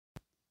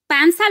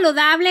Pan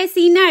saludable,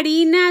 sin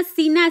harinas,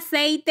 sin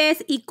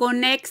aceites y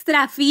con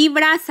extra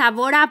fibra,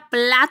 sabor a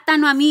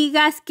plátano,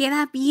 amigas.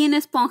 Queda bien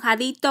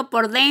esponjadito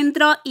por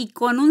dentro y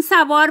con un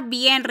sabor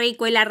bien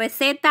rico. Y la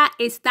receta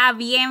está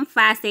bien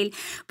fácil.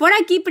 Por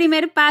aquí,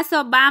 primer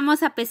paso,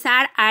 vamos a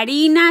pesar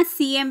harina,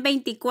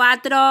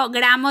 124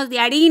 gramos de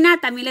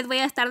harina. También les voy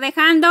a estar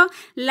dejando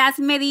las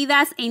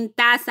medidas en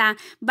taza.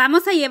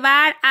 Vamos a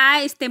llevar a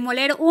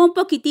moler un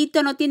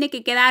poquitito, no tiene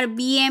que quedar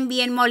bien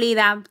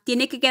molida.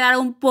 Tiene que quedar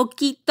un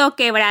poquito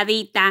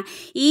quebradita,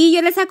 y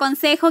yo les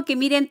aconsejo que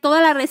miren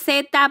toda la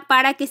receta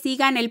para que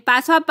sigan el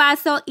paso a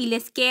paso y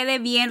les quede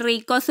bien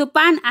rico su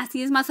pan.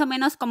 Así es más o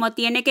menos como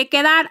tiene que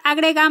quedar.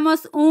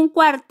 Agregamos un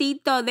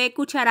cuartito de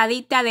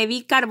cucharadita de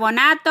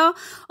bicarbonato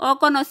o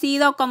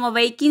conocido como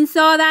baking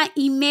soda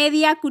y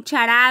media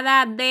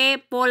cucharada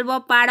de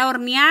polvo para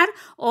hornear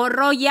o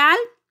royal.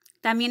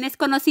 También es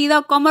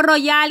conocido como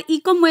royal,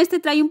 y como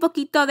trae un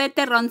poquito de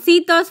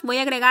terroncitos, voy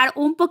a agregar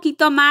un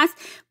poquito más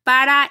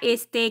para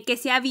que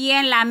sea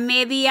bien la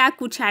media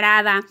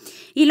cucharada.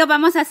 Y lo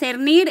vamos a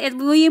cernir. Es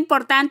muy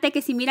importante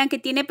que si miran que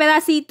tiene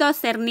pedacitos,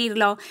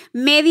 cernirlo.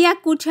 Media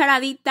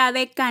cucharadita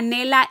de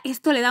canela,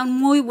 esto le da un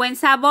muy buen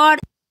sabor.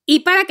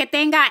 Y para que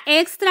tenga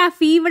extra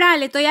fibra,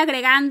 le estoy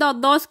agregando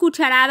 2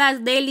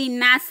 cucharadas de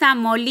linaza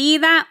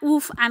molida.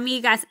 Uf,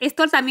 amigas,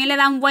 esto también le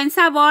da un buen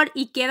sabor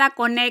y queda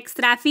con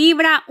extra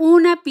fibra.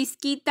 Una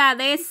pizquita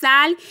de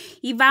sal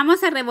y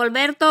vamos a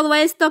revolver todo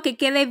esto que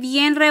quede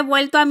bien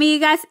revuelto,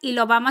 amigas, y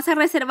lo vamos a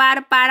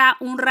reservar para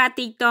un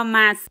ratito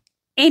más.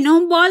 En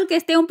un bol que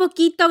esté un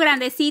poquito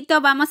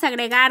grandecito vamos a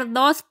agregar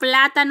 2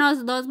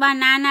 plátanos, 2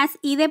 bananas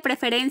y de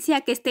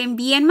preferencia que estén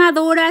bien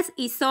maduras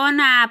y son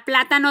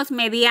plátanos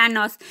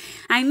medianos.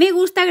 A mí me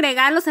gusta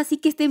agregarlos así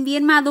que estén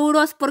bien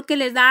maduros porque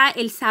les da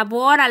el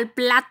sabor al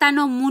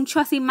plátano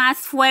mucho así más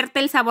fuerte,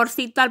 el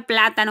saborcito al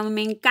plátano.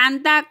 Me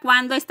encanta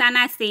cuando están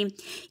así.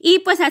 Y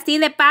pues así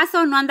de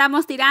paso no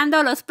andamos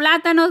tirando los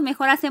plátanos,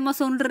 mejor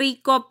hacemos un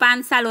rico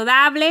pan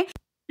saludable.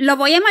 Lo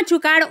voy a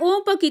machucar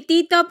un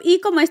poquitito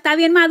y como está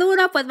bien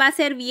maduro, pues va a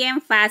ser bien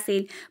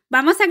fácil.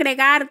 Vamos a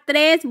agregar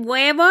 3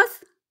 huevos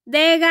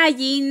de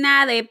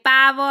gallina, de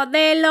pavo,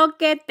 de lo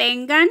que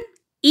tengan.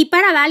 Y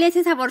para darle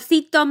ese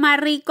saborcito más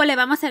rico, le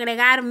vamos a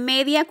agregar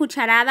media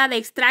cucharada de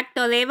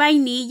extracto de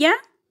vainilla.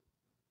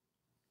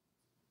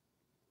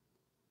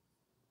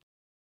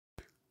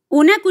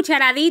 Una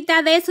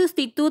cucharadita de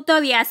sustituto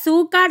de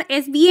azúcar,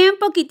 es bien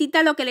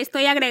poquitita lo que le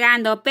estoy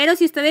agregando, pero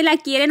si ustedes la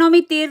quieren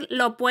omitir,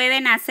 lo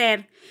pueden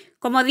hacer.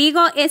 Como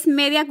digo, es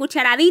media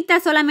cucharadita,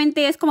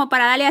 solamente es como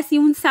para darle así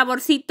un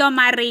saborcito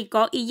más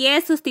rico y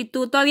es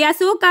sustituto de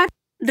azúcar.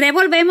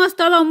 Revolvemos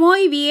todo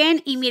muy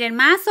bien y miren,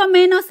 más o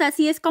menos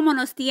así es como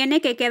nos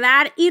tiene que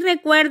quedar. Y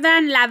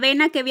recuerdan la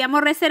avena que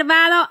habíamos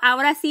reservado.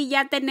 Ahora sí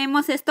ya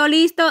tenemos esto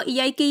listo y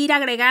hay que ir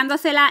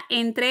agregándosela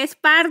en 3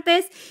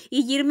 partes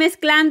y ir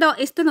mezclando.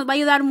 Esto nos va a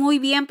ayudar muy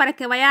bien para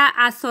que vaya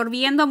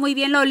absorbiendo muy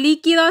bien los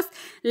líquidos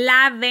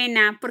la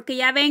avena, porque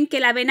ya ven que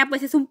la avena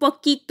pues es un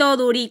poquito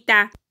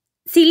durita.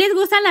 Si les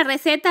gustan las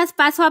recetas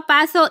paso a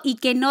paso y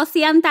que no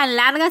sean tan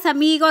largas,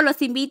 amigos,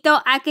 los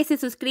invito a que se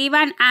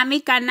suscriban a mi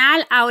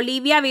canal, a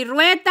Olivia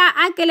Virrueta,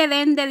 a que le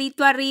den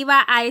dedito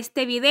arriba a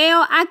este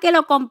video, a que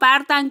lo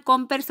compartan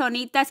con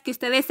personitas que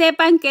ustedes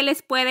sepan que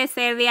les puede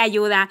ser de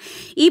ayuda.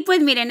 Y pues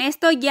miren,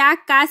 esto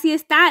ya casi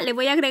está. Le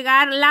voy a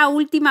agregar la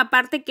última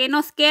parte que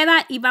nos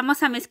queda y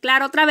vamos a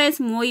mezclar otra vez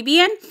muy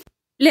bien.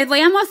 Les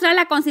voy a mostrar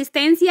la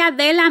consistencia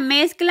de la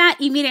mezcla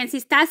y miren, si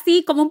está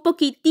así como un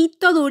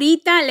poquitito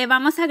durita, le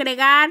vamos a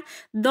agregar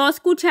 2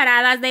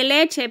 cucharadas de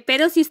leche.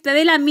 Pero si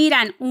ustedes la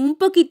miran un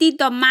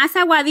poquitito más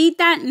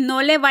aguadita,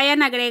 no le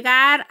vayan a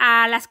agregar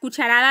a las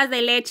cucharadas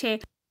de leche.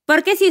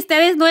 Porque si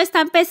ustedes no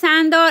están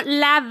pesando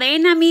la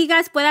avena,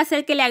 amigas, puede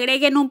hacer que le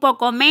agreguen un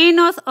poco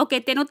menos o que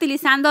estén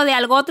utilizando de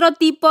algún otro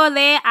tipo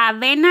de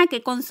avena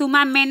que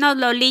consuma menos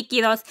los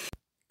líquidos.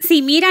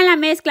 Si miran la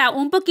mezcla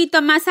un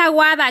poquito más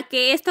aguada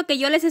que esto que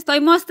yo les estoy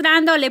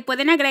mostrando, le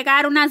pueden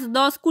agregar unas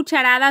 2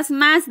 cucharadas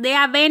más de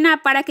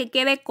avena para que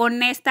quede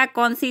con esta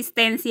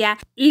consistencia.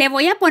 Le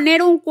voy a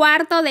poner un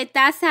cuarto de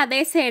taza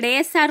de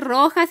cerezas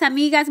rojas,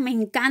 amigas. Me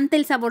encanta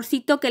el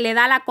saborcito que le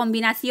da la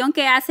combinación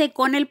que hace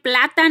con el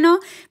plátano.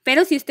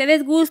 Pero si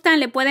ustedes gustan,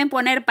 le pueden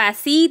poner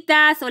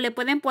pasitas o le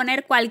pueden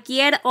poner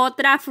cualquier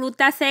otra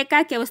fruta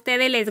seca que a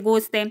ustedes les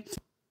guste.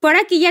 Por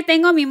aquí ya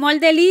tengo mi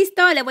molde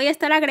listo, le voy a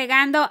estar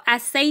agregando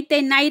aceite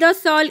en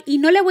aerosol y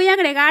no le voy a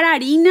agregar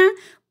harina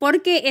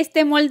porque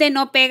este molde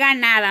no pega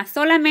nada,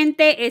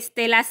 solamente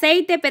el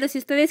aceite, pero si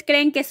ustedes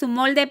creen que su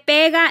molde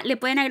pega, le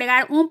pueden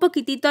agregar un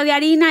poquitito de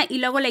harina y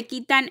luego le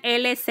quitan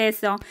el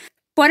exceso.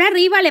 Por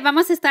arriba le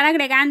vamos a estar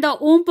agregando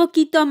un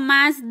poquito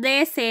más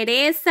de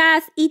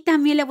cerezas y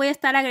también le voy a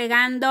estar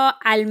agregando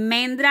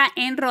almendra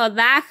en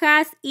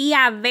rodajas y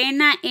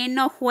avena en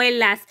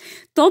hojuelas.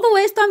 Todo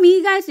esto,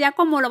 amigas, ya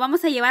como lo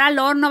vamos a llevar al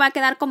horno, va a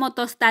quedar como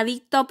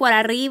tostadito por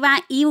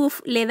arriba y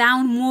le da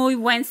un muy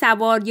buen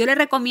sabor. Yo les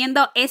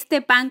recomiendo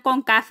este pan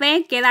con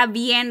café, queda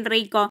bien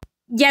rico.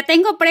 Ya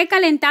tengo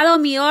precalentado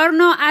mi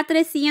horno a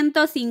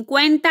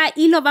 350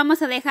 y lo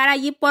vamos a dejar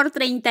allí por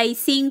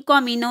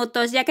 35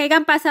 minutos. Ya que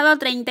hayan pasado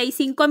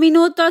 35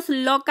 minutos,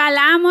 lo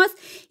calamos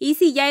y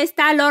si ya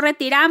está, lo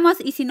retiramos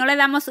y si no, le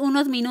damos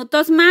unos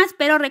minutos más.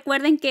 Pero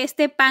recuerden que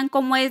este pan,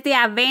 como es de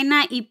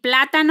avena y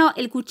plátano,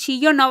 el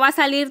cuchillo no va a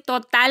salir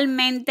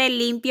totalmente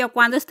limpio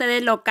cuando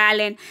ustedes lo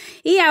calen.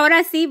 Y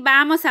ahora sí,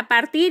 vamos a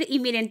partir y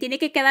miren, tiene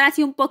que quedar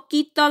así un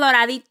poquito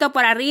doradito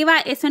por arriba.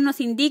 Eso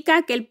nos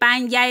indica que el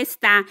pan ya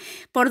está.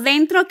 Por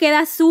dentro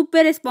queda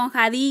súper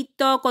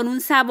esponjadito, con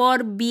un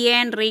sabor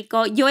bien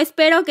rico. Yo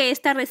espero que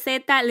esta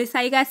receta les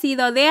haya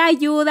sido de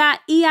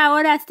ayuda y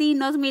ahora sí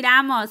nos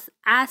miramos.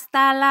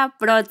 Hasta la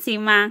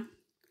próxima.